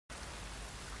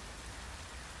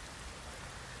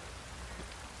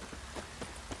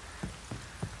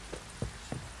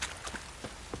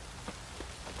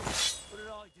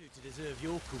serve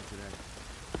your company.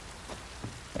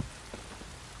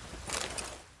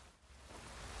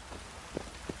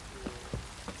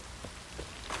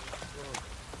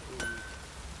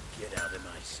 Get out of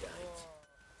my sight.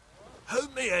 How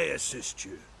may I assist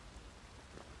you?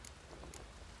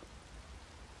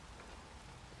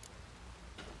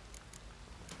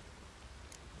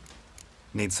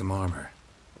 Need some armor.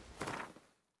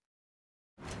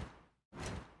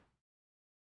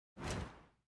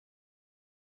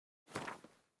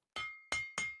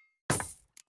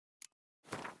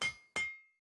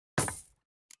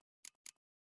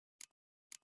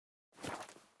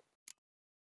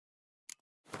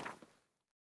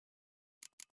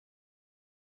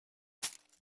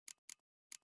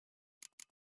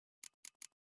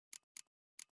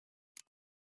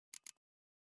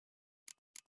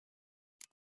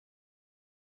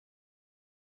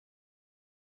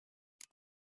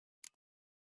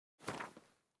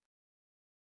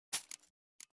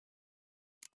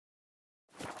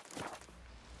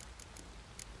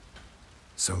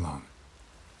 So long.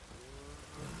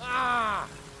 Ah!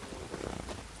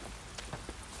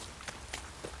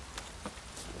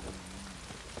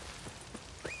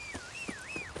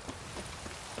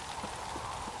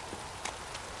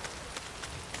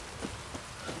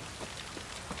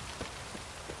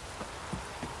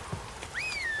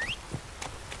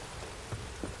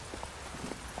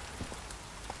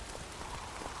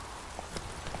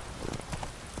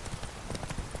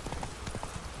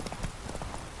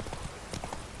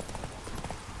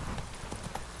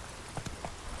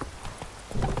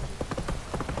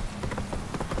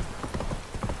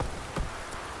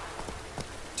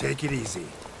 Take it easy.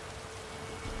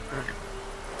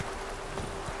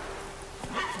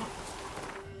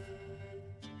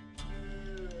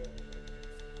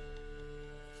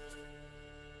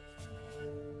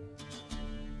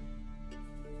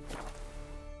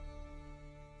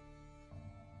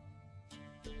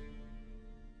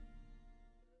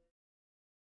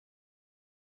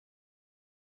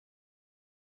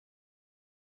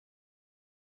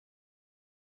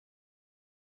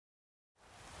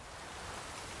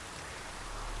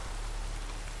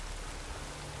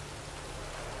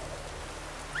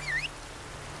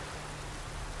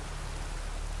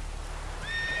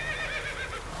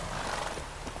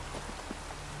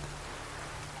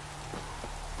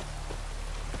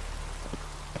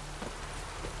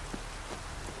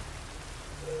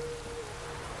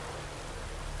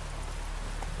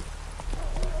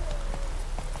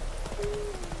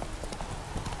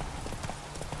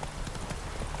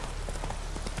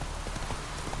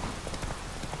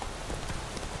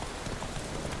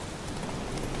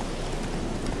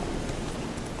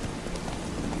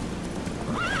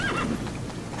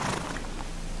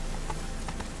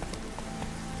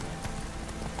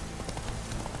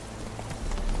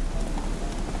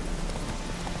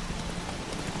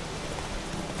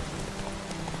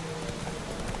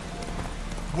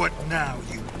 What now,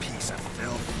 you piece of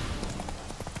filth?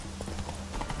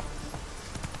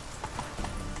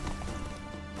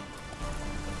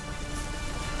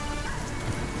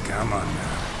 Come on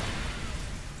now.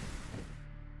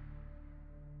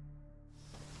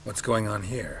 What's going on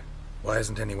here? Why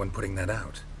isn't anyone putting that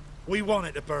out? We want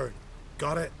it to burn.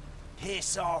 Got it?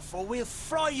 Piss off, or we'll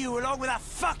fry you along with that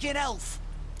fucking elf!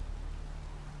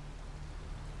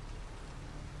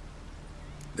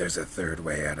 There's a third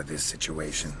way out of this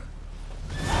situation.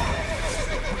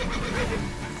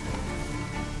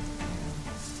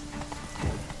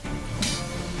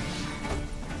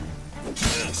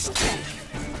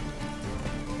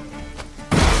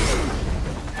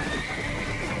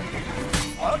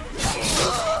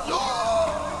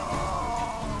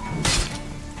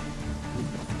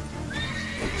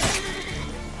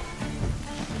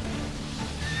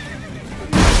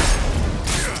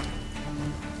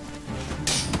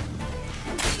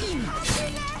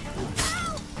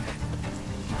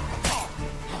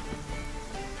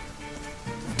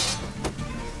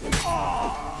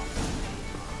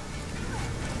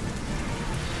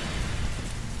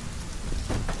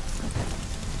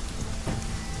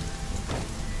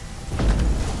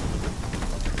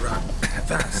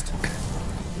 Fast.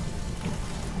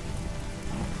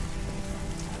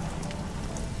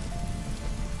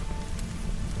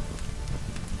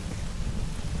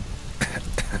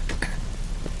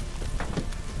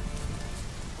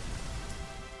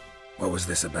 What was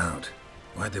this about?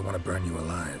 Why'd they want to burn you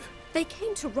alive? They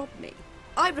came to rob me.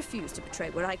 I refused to betray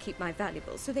where I keep my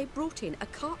valuables, so they brought in a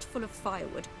cart full of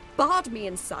firewood, barred me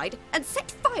inside, and set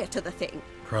fire to the thing.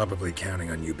 Probably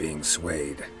counting on you being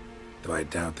swayed. Though I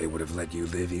doubt they would have let you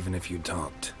live even if you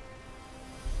talked.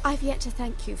 I've yet to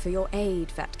thank you for your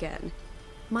aid, Vatgern.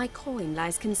 My coin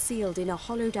lies concealed in a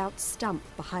hollowed-out stump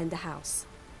behind the house.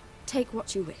 Take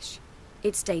what you wish.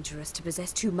 It's dangerous to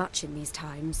possess too much in these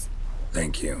times.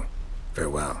 Thank you.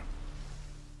 Farewell.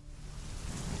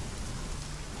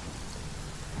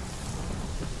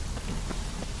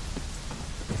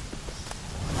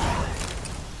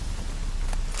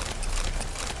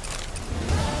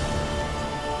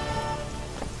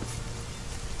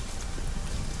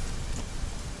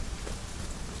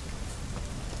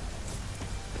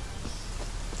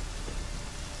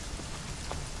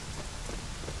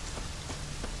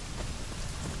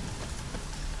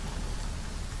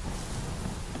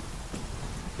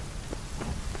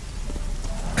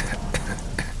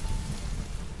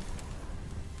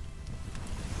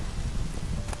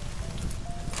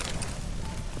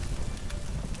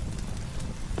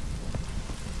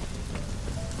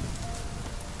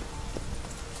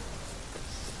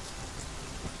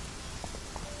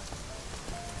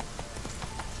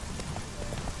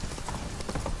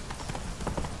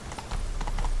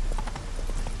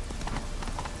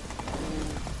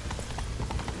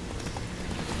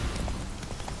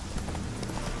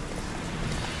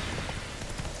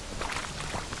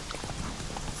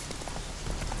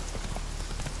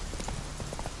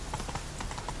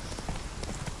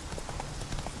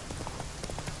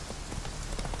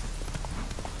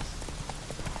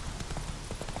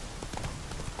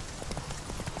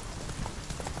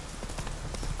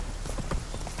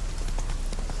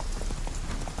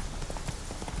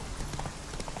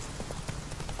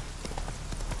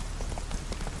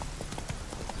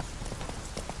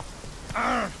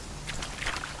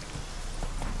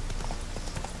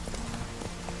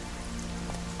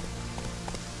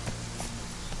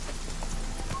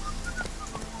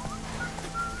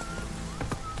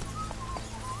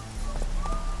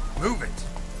 Move it!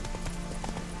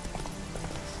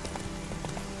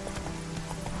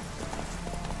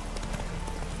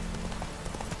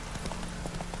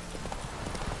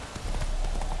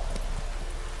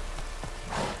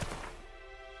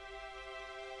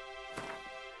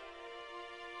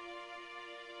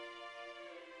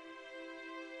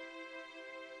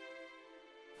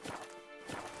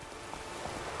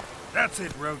 That's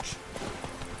it, Roach.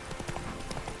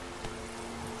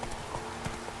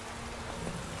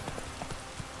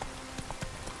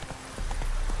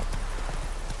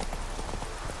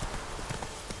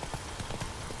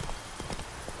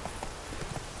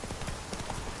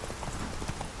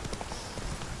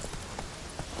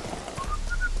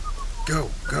 Go,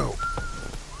 go.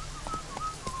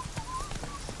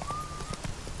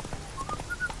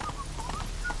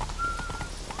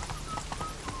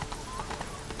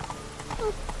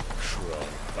 Crawl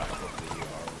back under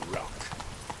your rock.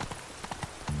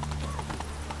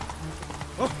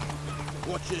 Oh,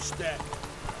 watch your step.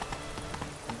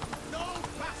 No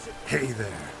passage. Hey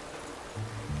there.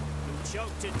 You'll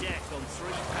choke to death on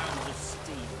 3 pounds of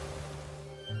steel.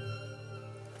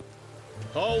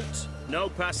 Halt! No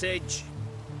passage.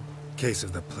 Case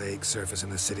of the plague surface in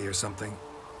the city or something?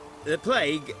 The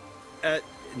plague?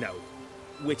 No.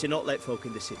 We're to not let folk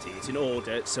in the city. It's an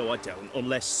order, so I don't,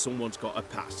 unless someone's got a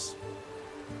pass.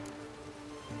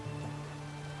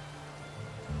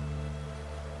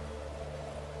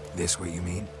 This what you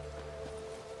mean?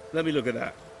 Let me look at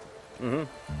that.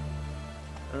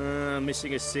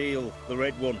 Missing a seal. The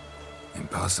red one.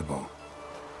 Impossible.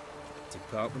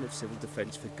 Department of Civil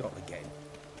Defence forgot again.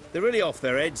 They're really off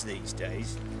their heads these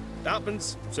days.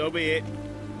 Happens, so be it.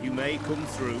 You may come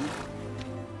through.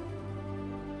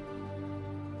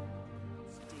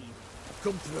 Steve,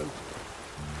 come through.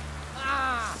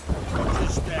 Ah! Watch your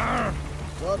step.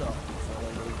 Shut up, before I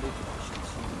lose my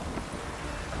patience.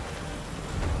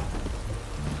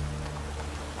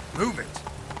 Move it.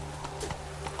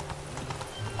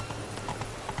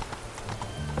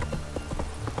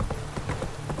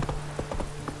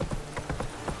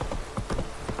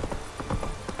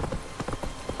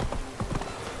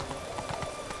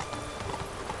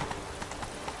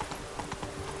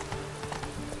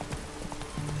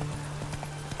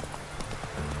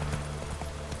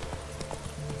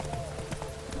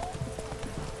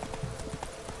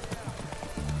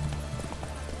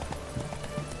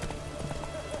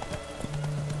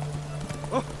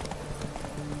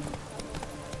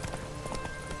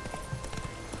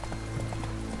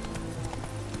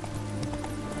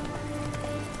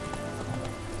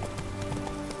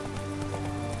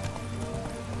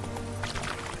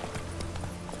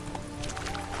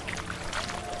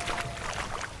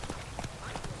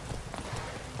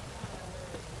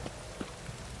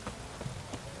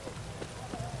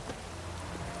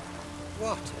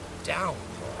 What a downpour.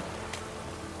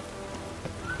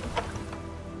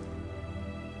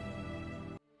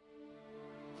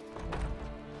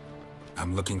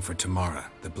 I'm looking for Tamara,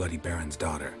 the Bloody Baron's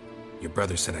daughter. Your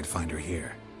brother said I'd find her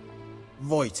here.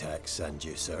 Wojtek send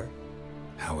you, sir.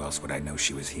 How else would I know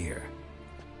she was here?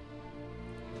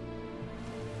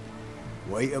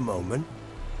 Wait a moment.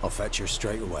 I'll fetch her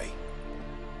straight away.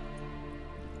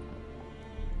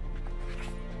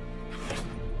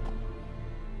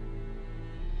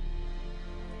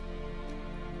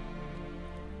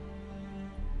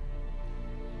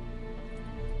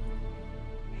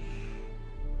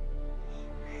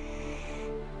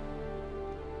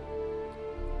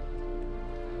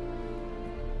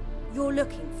 You're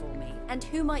looking for me, and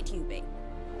who might you be?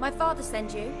 My father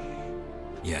sent you?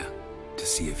 Yeah, to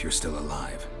see if you're still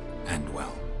alive. And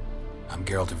well. I'm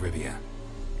Geralt of Rivia.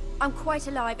 I'm quite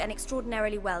alive and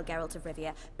extraordinarily well, Geralt of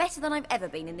Rivia. Better than I've ever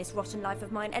been in this rotten life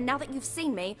of mine, and now that you've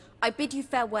seen me, I bid you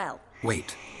farewell.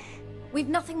 Wait. We've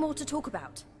nothing more to talk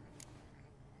about.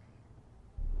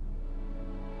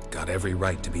 Got every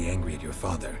right to be angry at your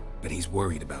father, but he's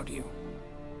worried about you.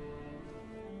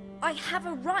 I have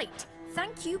a right.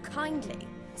 Thank you kindly.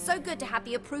 So good to have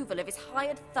the approval of his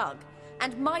hired thug.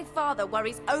 And my father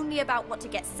worries only about what to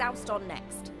get soused on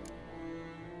next.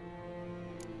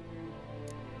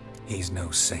 He's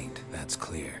no saint, that's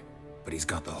clear. But he's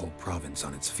got the whole province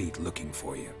on its feet looking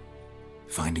for you.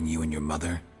 Finding you and your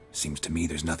mother, seems to me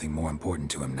there's nothing more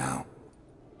important to him now.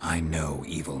 I know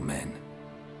evil men.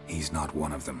 He's not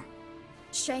one of them.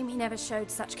 Shame he never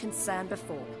showed such concern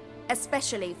before.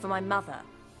 Especially for my mother.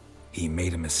 He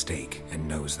made a mistake and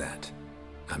knows that.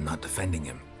 I'm not defending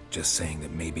him, just saying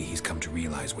that maybe he's come to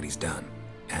realize what he's done,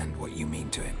 and what you mean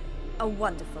to him. Oh,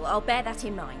 wonderful. I'll bear that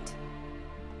in mind.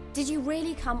 Did you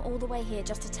really come all the way here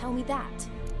just to tell me that?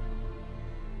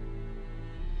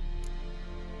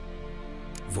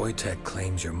 Wojtek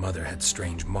claims your mother had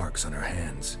strange marks on her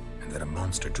hands, and that a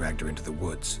monster dragged her into the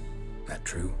woods. That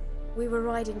true? We were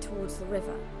riding towards the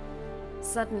river.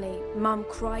 Suddenly, Mum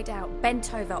cried out,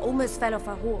 bent over, almost fell off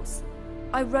her horse.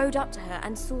 I rode up to her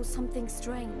and saw something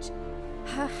strange.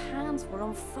 Her hands were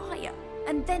on fire.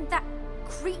 And then that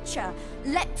creature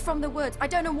leapt from the woods. I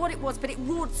don't know what it was, but it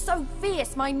roared so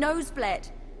fierce my nose bled.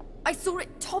 I saw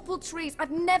it topple trees.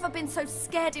 I've never been so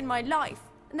scared in my life.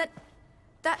 And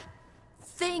that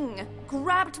thing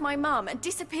grabbed my mum and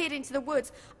disappeared into the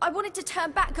woods. I wanted to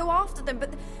turn back, go after them, but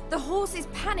the horses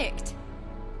panicked.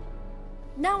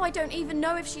 Now I don't even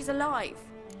know if she's alive.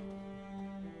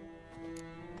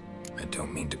 I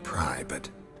don't mean to pry, but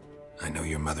I know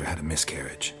your mother had a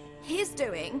miscarriage. His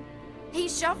doing? He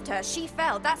shoved her, she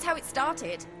fell, that's how it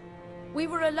started. We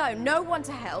were alone, no one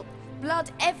to help, blood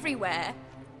everywhere.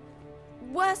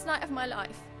 Worst night of my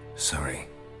life. Sorry.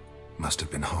 Must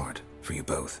have been hard for you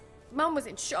both. Mum was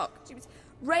in shock. She was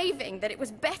raving that it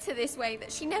was better this way,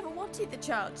 that she never wanted the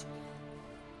child.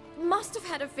 Must have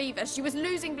had a fever. She was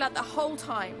losing blood the whole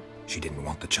time. She didn't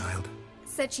want the child?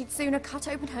 Said she'd sooner cut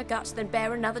open her gut than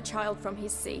bear another child from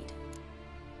his seed.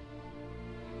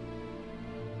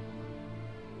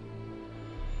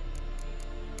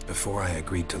 Before I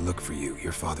agreed to look for you,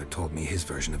 your father told me his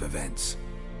version of events.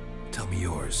 Tell me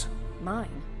yours.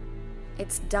 Mine?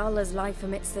 It's dull as life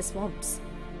amidst the swamps.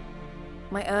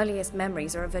 My earliest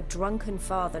memories are of a drunken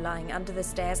father lying under the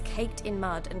stairs, caked in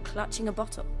mud and clutching a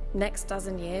bottle. Next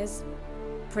dozen years,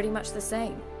 pretty much the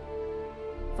same.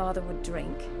 Father would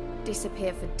drink,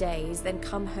 disappear for days, then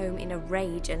come home in a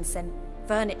rage and send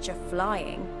furniture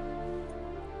flying.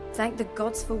 Thank the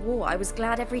gods for war. I was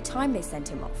glad every time they sent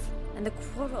him off. And the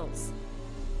quarrels.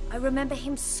 I remember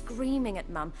him screaming at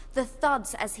Mum, the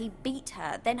thuds as he beat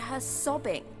her, then her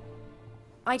sobbing.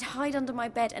 I'd hide under my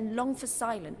bed and long for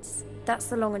silence. That's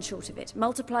the long and short of it.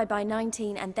 Multiply by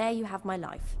 19 and there you have my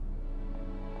life.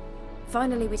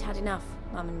 Finally, we'd had enough,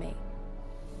 Mum and me.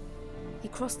 He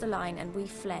crossed the line and we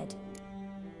fled.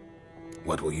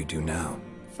 What will you do now?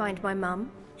 Find my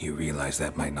mum. You realize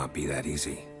that might not be that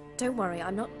easy. Don't worry,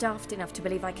 I'm not daft enough to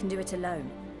believe I can do it alone.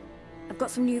 I've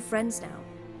got some new friends now.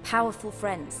 Powerful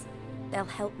friends. They'll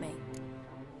help me.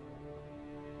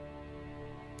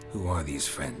 Who are these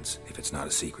friends, if it's not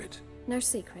a secret? No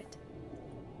secret.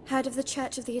 Heard of the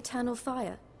Church of the Eternal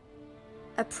Fire?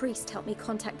 A priest helped me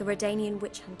contact the Redanian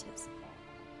witch hunters.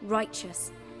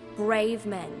 Righteous, brave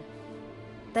men.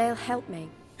 They'll help me.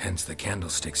 Hence the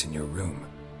candlesticks in your room.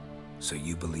 So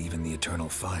you believe in the eternal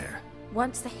fire?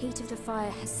 Once the heat of the fire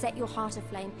has set your heart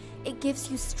aflame, it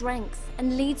gives you strength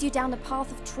and leads you down the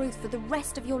path of truth for the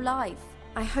rest of your life.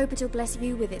 I hope it'll bless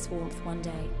you with its warmth one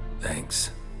day.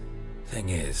 Thanks. Thing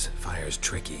is, fire's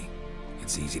tricky.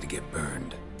 It's easy to get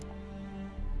burned.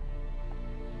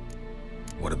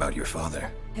 What about your father?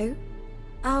 Who?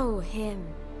 Oh, him.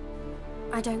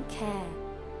 I don't care.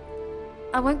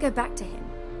 I won't go back to him.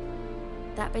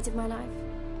 That bit of my life?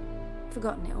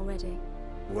 Forgotten it already.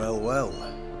 Well, well.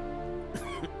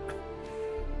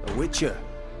 A witcher.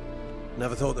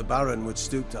 Never thought the Baron would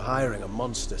stoop to hiring a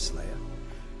monster slayer.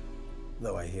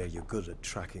 Though I hear you're good at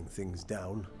tracking things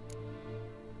down.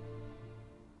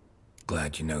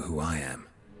 Glad you know who I am.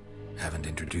 Haven't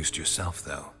introduced yourself,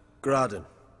 though. Graden,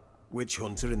 witch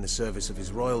hunter in the service of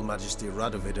His Royal Majesty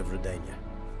Radovid of Redania.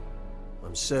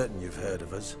 I'm certain you've heard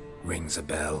of us. Rings a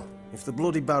bell. If the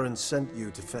Bloody Baron sent you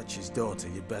to fetch his daughter,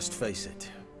 you'd best face it.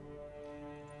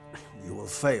 You will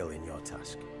fail in your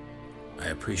task. I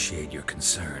appreciate your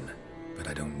concern, but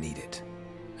I don't need it.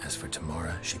 As for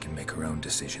Tamara, she can make her own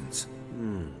decisions.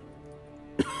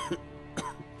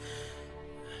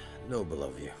 Noble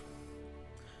of you.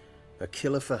 A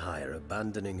killer for hire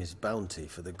abandoning his bounty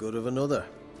for the good of another.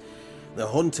 The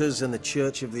hunters and the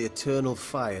Church of the Eternal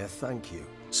Fire thank you.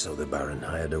 So the Baron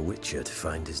hired a witcher to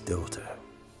find his daughter.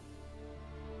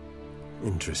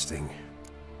 Interesting.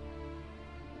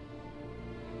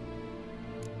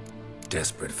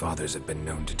 Desperate fathers have been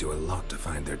known to do a lot to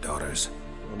find their daughters.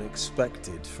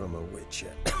 Unexpected from a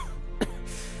witcher.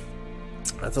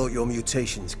 I thought your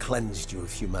mutations cleansed you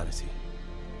of humanity.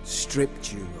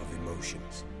 Stripped you of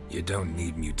emotions. You don't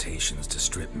need mutations to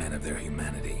strip men of their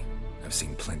humanity. I've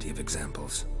seen plenty of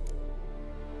examples.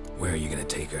 Where are you gonna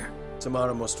take her?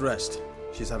 Tamara must rest.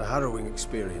 She's had a harrowing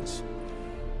experience.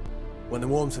 When the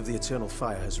warmth of the Eternal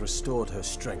Fire has restored her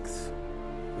strength,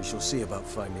 we shall see about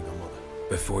finding her mother.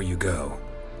 Before you go,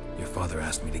 your father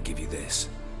asked me to give you this.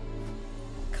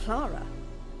 Clara?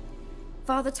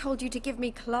 Father told you to give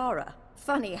me Clara.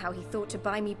 Funny how he thought to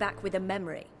buy me back with a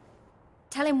memory.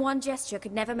 Tell him one gesture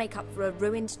could never make up for a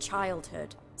ruined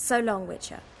childhood. So long,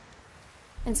 Witcher.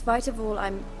 In spite of all,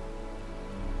 I'm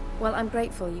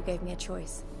grateful you gave me a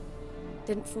choice.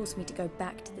 Didn't force me to go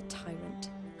back to the tyrant.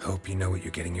 Hope you know what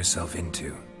you're getting yourself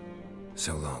into.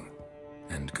 So long,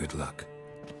 and good luck.